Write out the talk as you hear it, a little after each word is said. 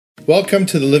Welcome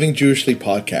to the Living Jewishly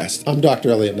podcast. I'm Dr.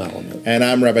 Elliot Malaman. And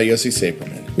I'm Rabbi Yossi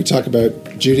Saperman. We talk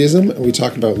about Judaism, and we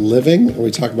talk about living, and we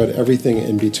talk about everything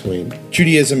in between.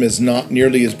 Judaism is not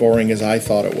nearly as boring as I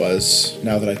thought it was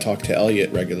now that I talk to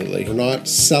Elliot regularly. We're not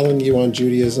selling you on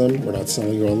Judaism. We're not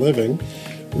selling you on living.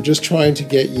 We're just trying to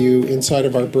get you inside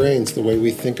of our brains, the way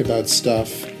we think about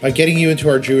stuff. By getting you into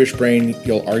our Jewish brain,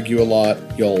 you'll argue a lot,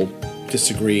 you'll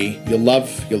disagree, you'll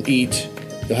love, you'll eat,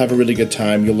 you'll have a really good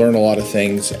time, you'll learn a lot of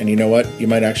things, and you know what? You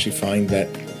might actually find that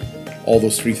all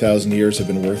those 3,000 years have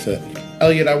been worth it.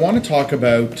 Elliot, I want to talk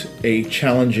about a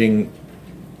challenging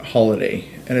holiday,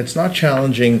 and it's not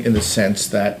challenging in the sense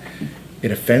that it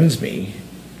offends me.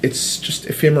 It's just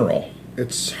ephemeral.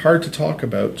 It's hard to talk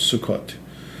about Sukkot.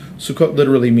 Sukkot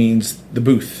literally means the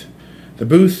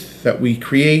booth that we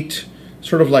create,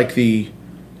 sort of like the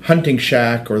hunting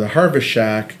shack or the harvest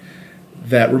shack,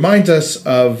 that reminds us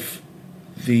of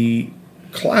the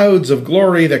clouds of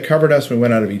glory that covered us when we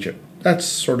went out of Egypt. That's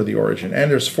sort of the origin. And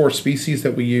there's 4 species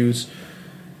that we use.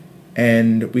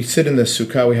 And we sit in this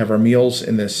sukkah. We have our meals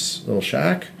in this little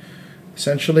shack,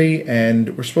 essentially.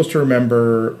 And we're supposed to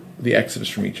remember the Exodus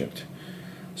from Egypt.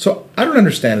 So I don't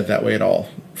understand it that way at all.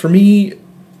 For me,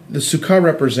 the sukkah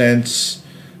represents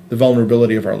the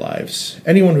vulnerability of our lives.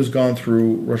 Anyone who's gone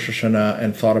through Rosh Hashanah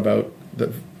and thought about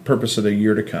the purpose of the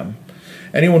year to come,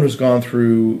 anyone who's gone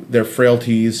through their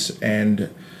frailties and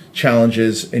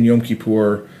challenges in Yom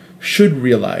Kippur should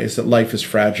realize that life is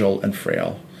fragile and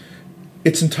frail.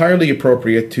 It's entirely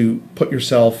appropriate to put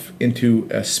yourself into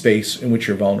a space in which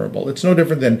you're vulnerable. It's no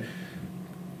different than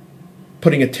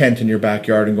putting a tent in your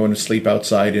backyard and going to sleep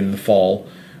outside in the fall,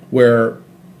 where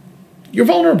you're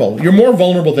vulnerable. You're more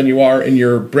vulnerable than you are in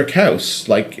your brick house,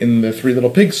 like in the Three Little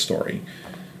Pigs story.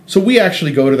 So we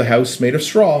actually go to the house made of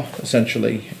straw,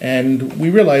 essentially, and we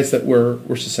realize that we're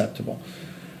susceptible.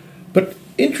 But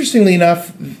interestingly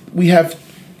enough, we have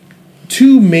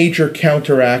 2 major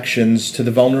counteractions to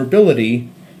the vulnerability.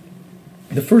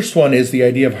 The first one is the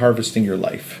idea of harvesting your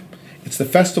life. It's the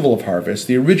festival of harvest.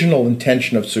 The original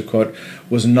intention of Sukkot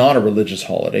was not a religious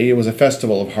holiday. It was a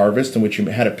festival of harvest in which you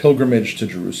had a pilgrimage to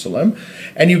Jerusalem,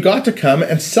 and you got to come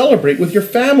and celebrate with your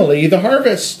family the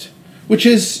harvest, which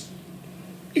is,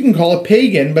 you can call it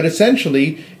pagan, but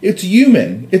essentially it's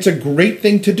human. It's a great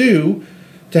thing to do,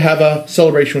 to have a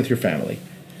celebration with your family.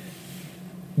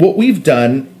 What we've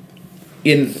done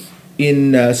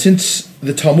since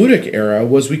the Talmudic era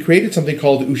was we created something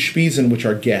called Ushpizin, which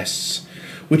are guests,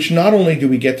 which not only do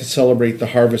we get to celebrate the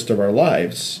harvest of our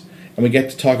lives, and we get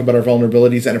to talk about our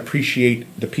vulnerabilities and appreciate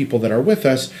the people that are with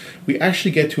us, we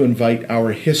actually get to invite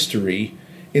our history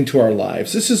into our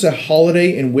lives. This is a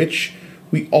holiday in which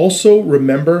we also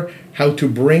remember how to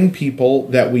bring people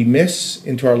that we miss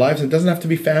into our lives. And it doesn't have to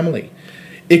be family.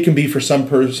 It can be, for some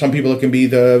people, it can be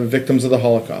the victims of the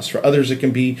Holocaust. For others, it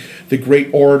can be the great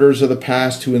orators of the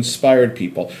past who inspired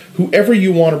people. Whoever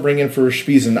you want to bring in for a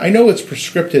shpizin. I know it's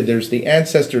prescripted. There's the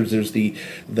ancestors, there's the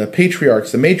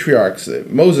patriarchs, the matriarchs,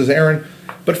 Moses, Aaron.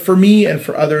 But for me and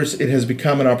for others, it has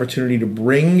become an opportunity to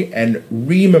bring and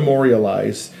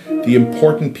re-memorialize the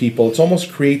important people. It's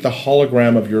almost create the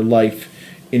hologram of your life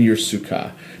in your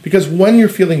sukkah. Because when you're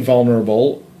feeling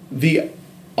vulnerable, the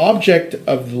object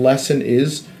of the lesson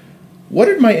is, what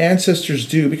did my ancestors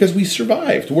do? Because we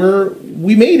survived.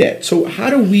 We made it. So how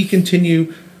do we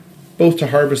continue both to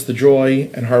harvest the joy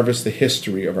and harvest the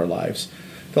history of our lives?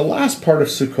 The last part of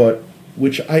Sukkot,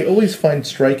 which I always find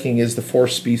striking, is the 4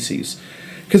 species.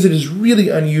 Because it is really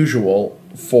unusual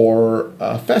for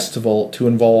a festival to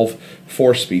involve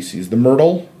 4 species. The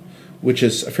myrtle, which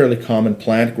is a fairly common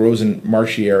plant, grows in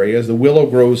marshy areas. The willow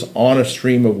grows on a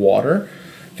stream of water.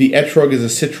 The etrog is a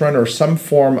citron or some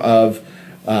form of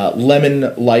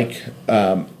lemon-like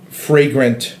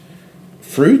fragrant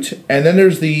fruit. And then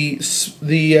there's the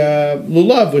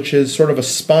lulav, which is sort of a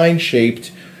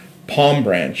spine-shaped palm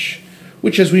branch,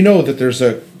 which, as we know, that there's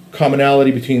a commonality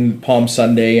between Palm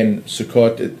Sunday and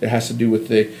Sukkot. It has to do with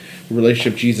the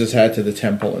relationship Jesus had to the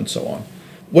temple and so on.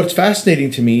 What's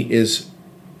fascinating to me is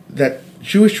that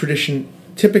Jewish tradition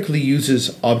typically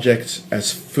uses objects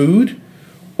as food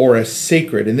or as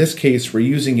sacred. In this case, we're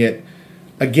using it,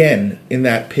 again, in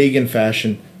that pagan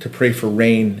fashion to pray for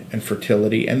rain and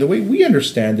fertility. And the way we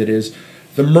understand it is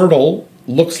the myrtle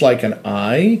looks like an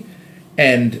eye,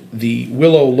 and the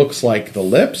willow looks like the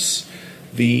lips.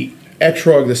 The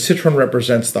etrog, the citron,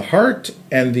 represents the heart,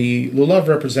 and the lulav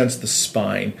represents the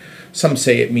spine. Some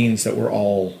say it means that we're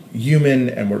all human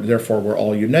and therefore we're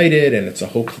all united, and it's a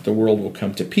hope that the world will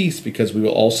come to peace because we will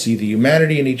all see the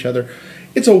humanity in each other.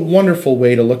 It's a wonderful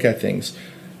way to look at things.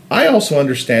 I also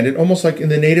understand it almost like in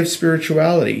the native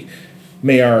spirituality.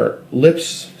 May our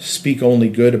lips speak only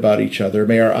good about each other.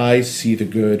 May our eyes see the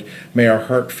good. May our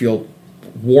heart feel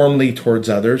warmly towards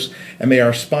others. And may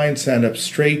our spine stand up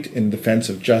straight in defense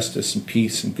of justice and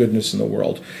peace and goodness in the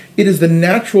world. It is the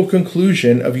natural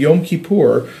conclusion of Yom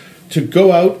Kippur to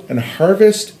go out and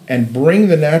harvest and bring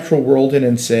the natural world in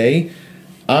and say,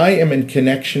 I am in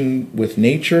connection with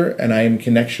nature and I am in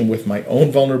connection with my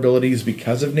own vulnerabilities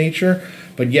because of nature,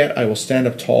 but yet I will stand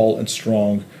up tall and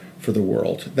strong for the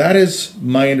world. That is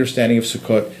my understanding of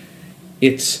Sukkot.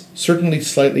 It's certainly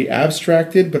slightly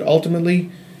abstracted, but ultimately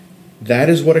that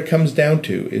is what it comes down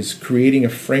to, is creating a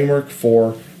framework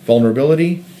for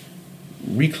vulnerability,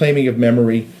 reclaiming of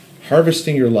memory,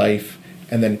 harvesting your life,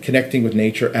 and then connecting with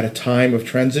nature at a time of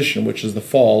transition, which is the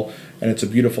fall, and it's a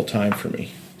beautiful time for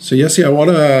me. So, Yossi, I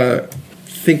want to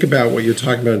think about what you're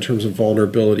talking about in terms of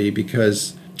vulnerability,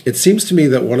 because it seems to me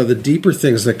that one of the deeper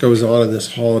things that goes on in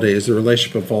this holiday is the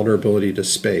relationship of vulnerability to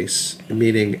space,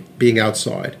 meaning being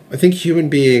outside. I think human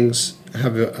beings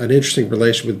have an interesting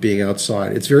relationship with being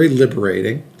outside. It's very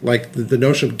liberating, like the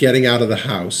notion of getting out of the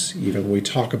house, even when we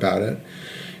talk about it,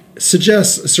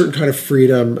 suggests a certain kind of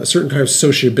freedom, a certain kind of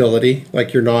sociability,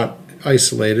 like you're not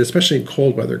isolated, especially in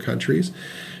cold weather countries,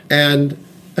 and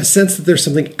a sense that there's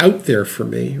something out there for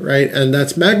me, right? And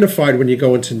that's magnified when you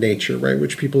go into nature, right?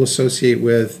 Which people associate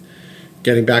with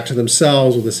getting back to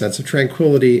themselves, with a sense of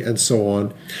tranquility, and so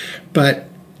on. But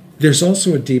there's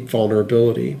also a deep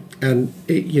vulnerability. And,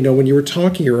 when you were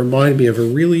talking, it reminded me of a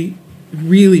really,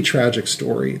 really tragic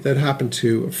story that happened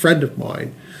to a friend of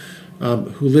mine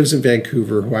who lives in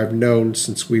Vancouver, who I've known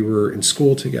since we were in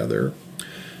school together.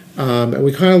 And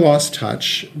we kind of lost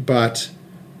touch, but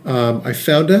I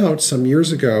found out some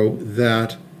years ago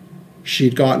that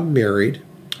she'd gotten married.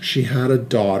 She had a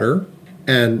daughter,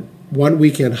 and one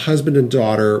weekend, husband and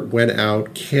daughter went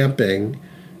out camping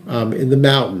in the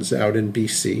mountains out in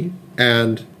BC,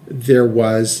 and there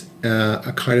was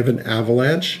a kind of an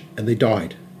avalanche, and they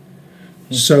died.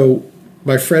 So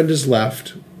my friend is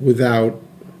left without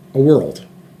a world,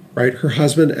 right? Her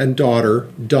husband and daughter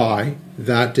die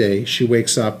that day. She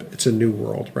wakes up, it's a new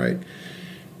world, right?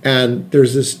 And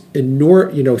there's this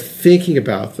enormous, thinking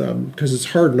about them, because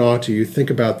it's hard not to. You think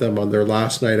about them on their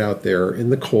last night out there in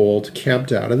the cold,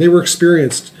 camped out. And they were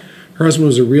experienced. Her husband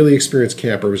was a really experienced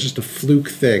camper. It was just a fluke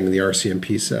thing, the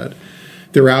RCMP said.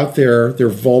 They're out there. They're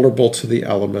vulnerable to the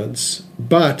elements.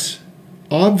 But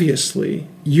obviously,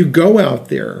 you go out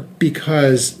there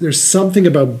because there's something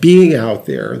about being out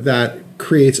there that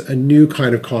creates a new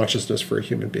kind of consciousness for a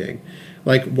human being.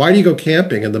 Like, why do you go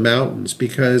camping in the mountains?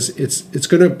 Because it's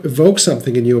going to evoke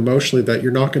something in you emotionally that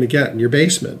you're not going to get in your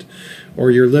basement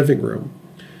or your living room.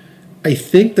 I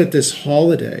think that this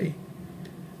holiday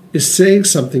is saying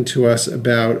something to us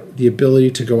about the ability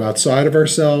to go outside of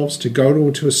ourselves, to go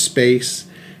into a space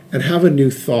and have a new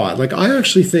thought. Like, I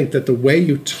actually think that the way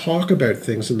you talk about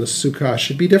things in the Sukkah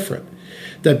should be different.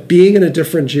 That being in a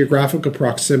different geographical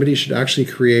proximity should actually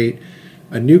create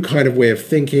a new kind of way of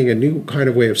thinking, a new kind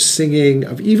of way of singing,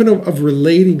 of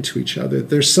relating to each other.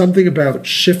 There's something about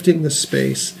shifting the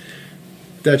space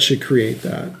that should create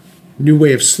that. New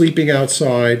way of sleeping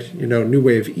outside, new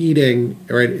way of eating,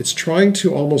 right? It's trying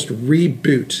to almost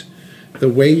reboot the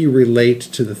way you relate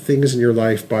to the things in your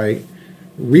life by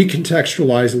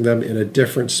recontextualizing them in a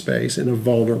different space, in a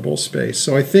vulnerable space.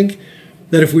 So I think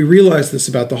that if we realize this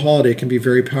about the holiday, it can be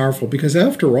very powerful, because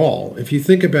after all, if you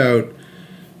think about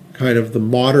kind of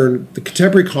the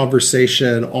contemporary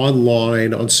conversation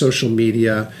online, on social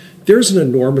media, there's an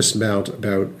enormous amount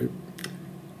about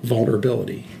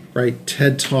vulnerability, right?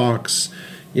 TED Talks,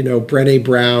 Brené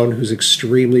Brown, who's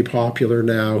extremely popular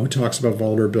now, who talks about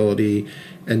vulnerability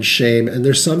and shame. And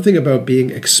there's something about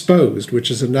being exposed, which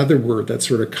is another word that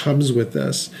sort of comes with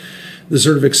this, the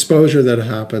sort of exposure that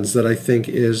happens that I think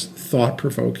is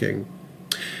thought-provoking.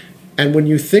 And when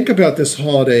you think about this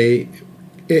holiday,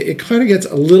 it kind of gets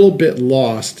a little bit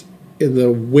lost in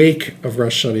the wake of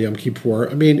Rosh Hashanah Yom Kippur.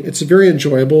 I mean, it's very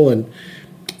enjoyable and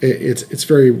it's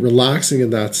very relaxing in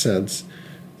that sense,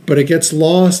 but it gets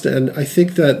lost. And I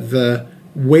think that the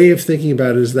way of thinking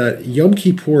about it is that Yom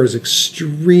Kippur is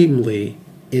extremely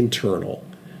internal.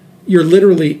 You're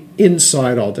literally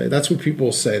inside all day. That's what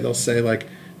people say. They'll say, like,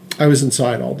 I was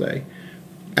inside all day.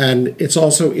 And it's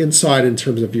also inside in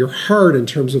terms of your heart, in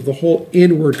terms of the whole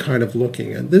inward kind of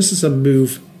looking. And this is a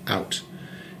move out.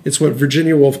 It's what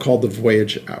Virginia Woolf called the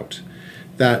voyage out.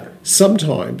 That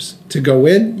sometimes to go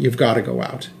in, you've got to go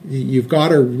out. You've got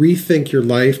to rethink your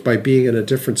life by being in a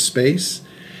different space.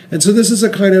 And so this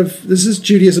is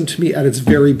Judaism to me at its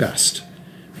very best,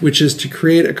 which is to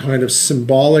create a kind of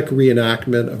symbolic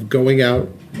reenactment of going out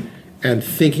and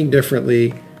thinking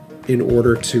differently in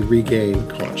order to regain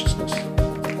consciousness.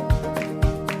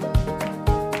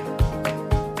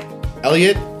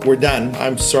 Elliot, we're done.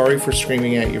 I'm sorry for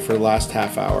screaming at you for the last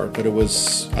half hour, but I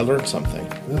learned something.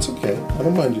 That's okay. I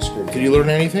don't mind you screaming. Did you learn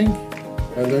anything?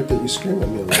 I learned that you scream at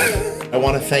me a lot. I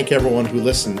want to thank everyone who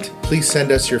listened. Please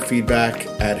send us your feedback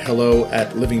at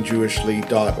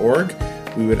hello@livingjewishly.org.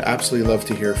 We would absolutely love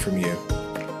to hear from you.